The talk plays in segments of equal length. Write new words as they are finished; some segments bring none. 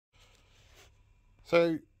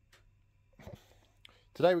So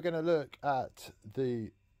today we're going to look at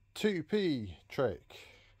the 2P trick.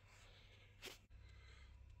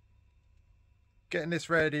 Getting this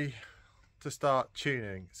ready to start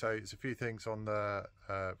tuning. So it's a few things on the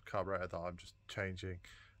carburettor that I'm just changing,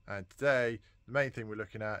 and today the main thing we're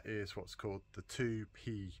looking at is what's called the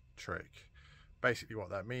 2P trick. Basically what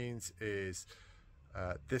that means is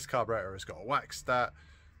this carburettor has got a Waxstat,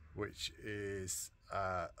 which is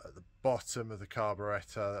at the bottom of the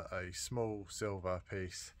carburettor, a small silver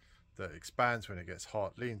piece that expands when it gets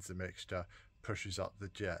hot, leans the mixture, pushes up the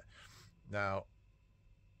jet. Now,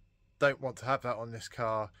 don't want to have that on this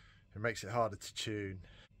car. It makes it harder to tune.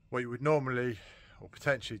 What you would normally or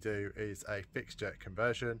potentially do is a fixed jet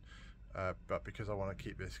conversion, but because I want to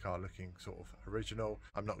keep this car looking sort of original,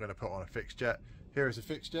 I'm not going to put on a fixed jet. Here is a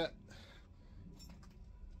fixed jet.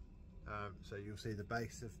 So you'll see the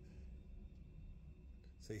base of,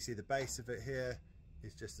 so you see the base of it here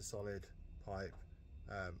is just a solid pipe,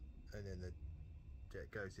 and then the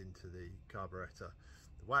jet goes into the carburettor.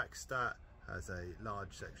 The Waxstat has a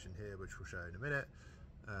large section here, which we'll show in a minute,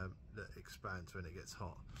 that expands when it gets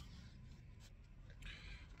hot.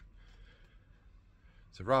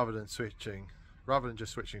 So rather than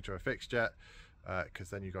just switching to a fixed jet, because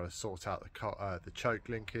then you've got to sort out the choke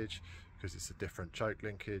linkage, because it's a different choke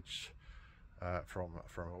linkage from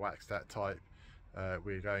a Waxstat type.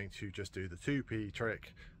 We're going to just do the 2P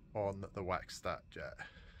trick on the Waxstat jet.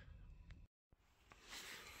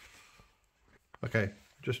 Okay,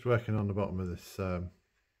 just working on the bottom of this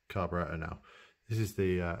carburettor now. This is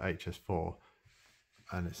the HS4,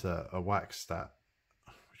 and it's a Waxstat,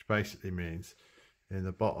 which basically means in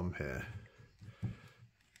the bottom here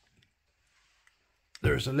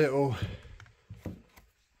there's a little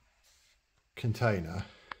container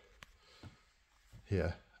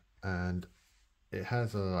here, and it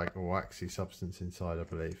has like a waxy substance inside, I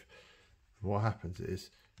believe. What happens is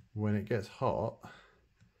when it gets hot,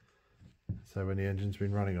 so when the engine's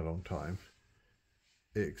been running a long time,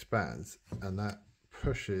 it expands, and that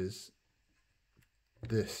pushes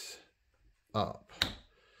this up,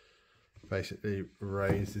 basically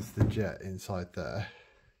raises the jet inside there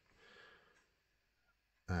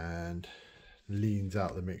and leans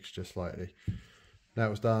out the mixture slightly. That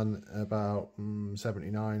was done about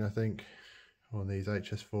 79, I think, on these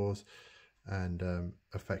HS4s, and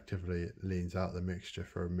effectively it leans out the mixture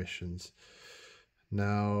for emissions.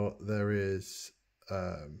 Now there is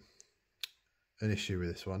an issue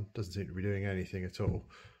with this one. Doesn't seem to be doing anything at all.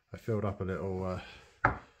 I filled up a little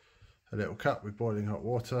cup with boiling hot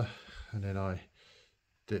water, and then I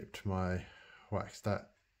dipped my Waxstat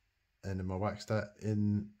in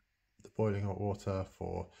the boiling hot water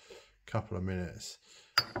for a couple of minutes,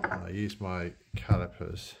 and I used my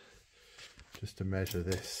calipers just to measure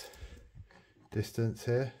this distance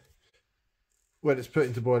here. When it's put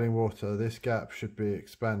into boiling water, this gap should be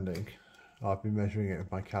expanding. I've been measuring it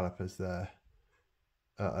with my calipers there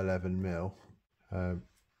at 11 mil. Now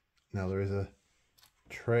there is a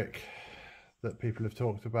trick that people have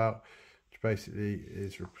talked about, which basically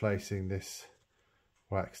is replacing this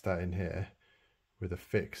Waxstat in here with a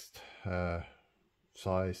fixed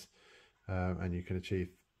size, and you can achieve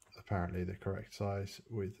apparently the correct size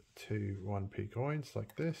with two 1p coins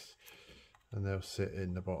like this, and they'll sit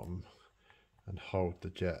in the bottom and hold the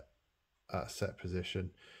jet at a set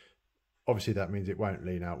position. Obviously that means it won't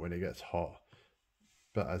lean out when it gets hot,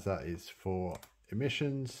 but as that is for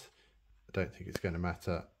emissions, I don't think it's going to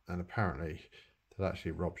matter, and apparently that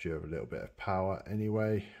actually robs you of a little bit of power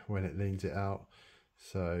anyway when it leans it out.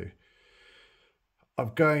 So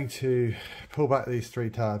I'm going to pull back these three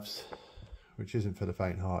tabs, which isn't for the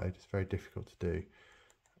faint-hearted. It's very difficult to do.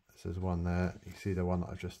 So there's one there. You see the one that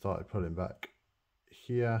I've just started pulling back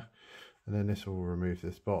here, and then this will remove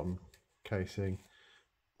this bottom casing.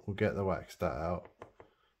 We'll get the Waxstat out.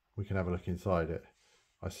 We can have a look inside it.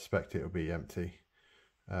 I suspect it will be empty,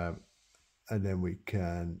 and then we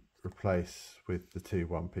can replace with the two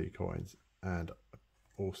 1p coins, and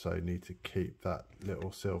also need to keep that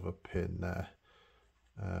little silver pin there.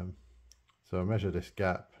 So I measure this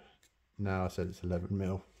gap now. I said it's 11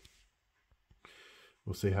 mil.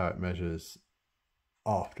 We'll see how it measures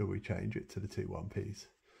after we change it to the two 1p's.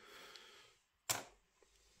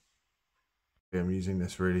 I'm using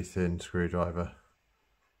this really thin screwdriver,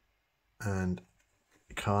 and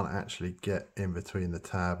you can't actually get in between the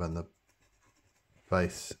tab and the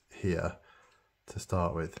base here to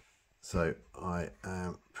start with, so I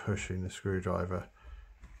am pushing the screwdriver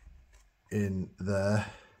in there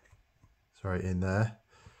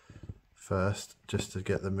first, just to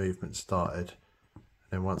get the movement started, and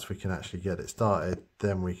then once we can actually get it started,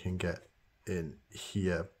 then we can get in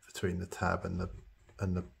here between the tab and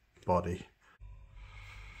the body.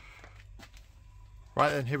 Right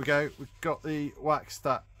then, here we go. We've got the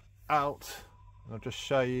Waxstat out. I'll just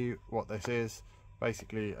show you what this is.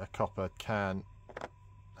 Basically a copper can,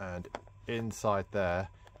 and inside there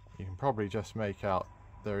you can probably just make out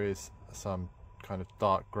there is some kind of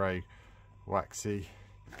dark grey waxy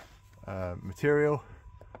material,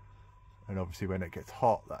 and obviously when it gets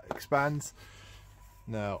hot that expands.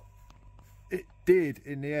 Now it did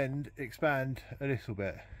in the end expand a little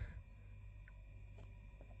bit,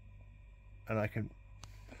 and I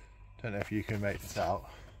don't know if you can make this out,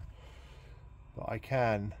 but I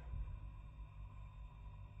can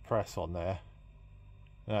press on there.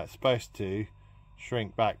 Now it's supposed to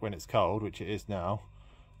shrink back when it's cold, which it is now,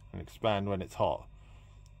 and expand when it's hot.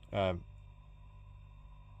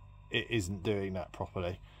 It isn't doing that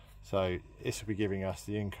properly, so this will be giving us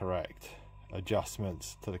the incorrect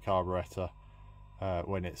adjustments to the carburettor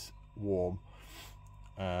when it's warm,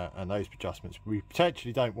 and those adjustments we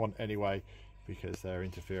potentially don't want anyway, because they're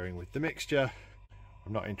interfering with the mixture.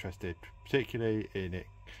 I'm not interested particularly in it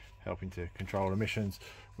helping to control emissions.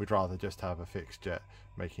 We'd rather just have a fixed jet,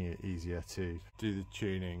 making it easier to do the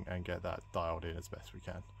tuning and get that dialed in as best we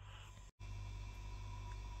can.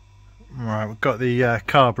 Right, we've got the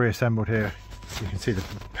carb reassembled here. You can see the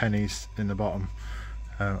pennies in the bottom.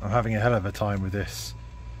 I'm having a hell of a time with this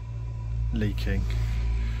leaking.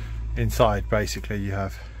 Inside basically you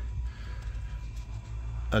have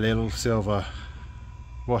a little silver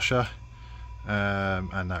washer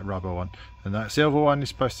and that rubber one, and that silver one is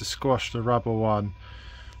supposed to squash the rubber one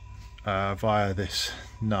via this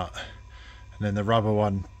nut, and then the rubber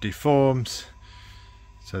one deforms.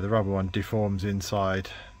 So the rubber one deforms inside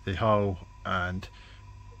the hole, and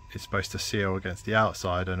it's supposed to seal against the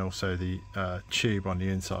outside, and also the tube on the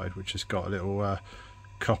inside, which has got a little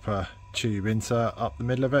copper tube insert up the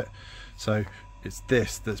middle of it. So it's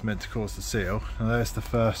this that's meant to cause the seal. And there's the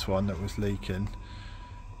first one that was leaking.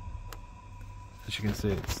 As you can see,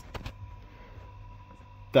 it's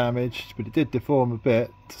damaged, but it did deform a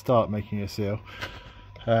bit to start making a seal.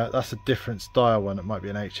 That's a different style one. It might be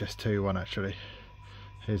an HS2 one actually.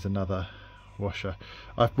 Here's another washer.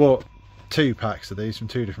 I've bought 2 packs of these from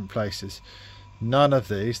 2 different places. None of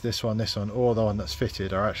these, this one, or the one that's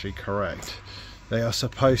fitted, are actually correct. They are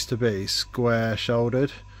supposed to be square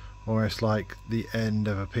shouldered, or it's like the end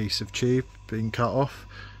of a piece of tube being cut off.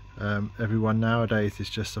 Everyone nowadays is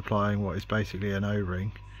just applying what is basically an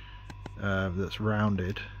O-ring that's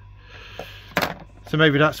rounded. So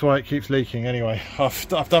maybe that's why it keeps leaking. Anyway, I've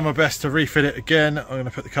done my best to refit it again. I'm going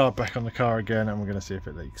to put the carb back on the car again, and we're going to see if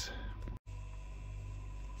it leaks.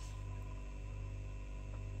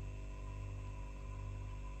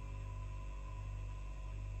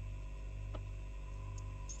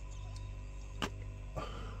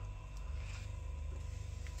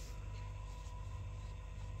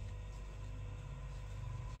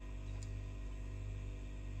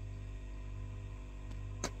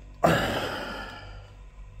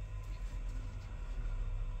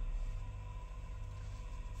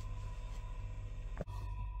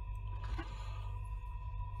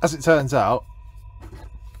 As it turns out,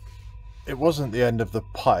 it wasn't the end of the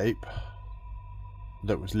pipe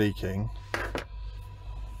that was leaking,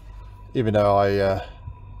 even though I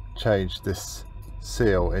changed this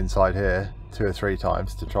seal inside here 2 or 3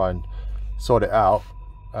 times to try and sort it out.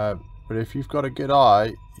 But if you've got a good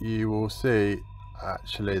eye, you will see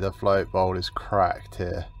actually the float bowl is cracked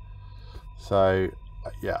here. So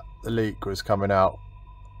yeah, the leak was coming out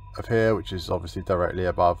of here, which is obviously directly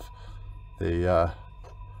above the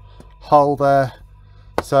hole there.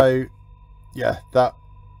 So yeah, that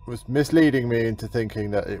was misleading me into thinking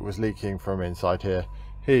that it was leaking from inside here.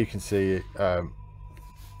 Here you can see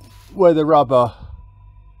where the rubber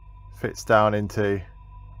fits down into,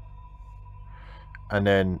 and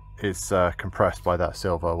then it's compressed by that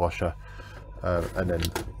silver washer, and then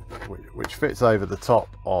which fits over the top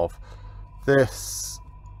of this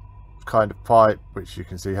kind of pipe, which you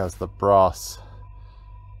can see has the brass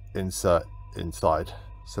insert inside.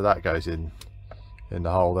 So that goes in the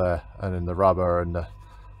hole there, and then the rubber and the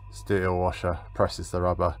steel washer presses the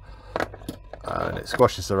rubber, and it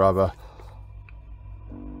squashes the rubber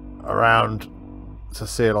around to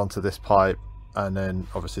seal onto this pipe, and then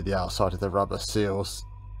obviously the outside of the rubber seals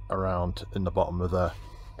around in the bottom of there.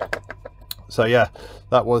 So yeah,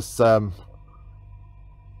 that was a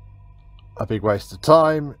big waste of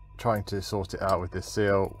time trying to sort it out with this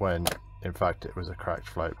seal, when in fact it was a cracked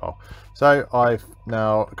float bowl. So I've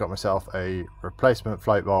now got myself a replacement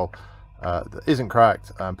float bowl that isn't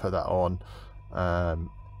cracked, and put that on, and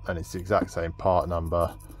it's the exact same part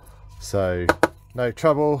number So no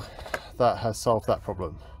trouble, that has solved that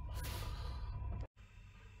problem.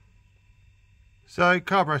 So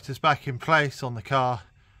carburettor's back in place on the car,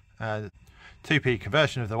 and 2p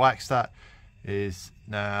conversion of the Waxstat is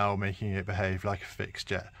now making it behave like a fixed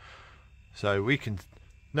jet. So we can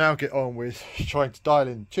now get on with trying to dial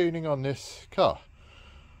in tuning on this car.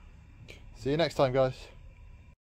 See you next time, guys.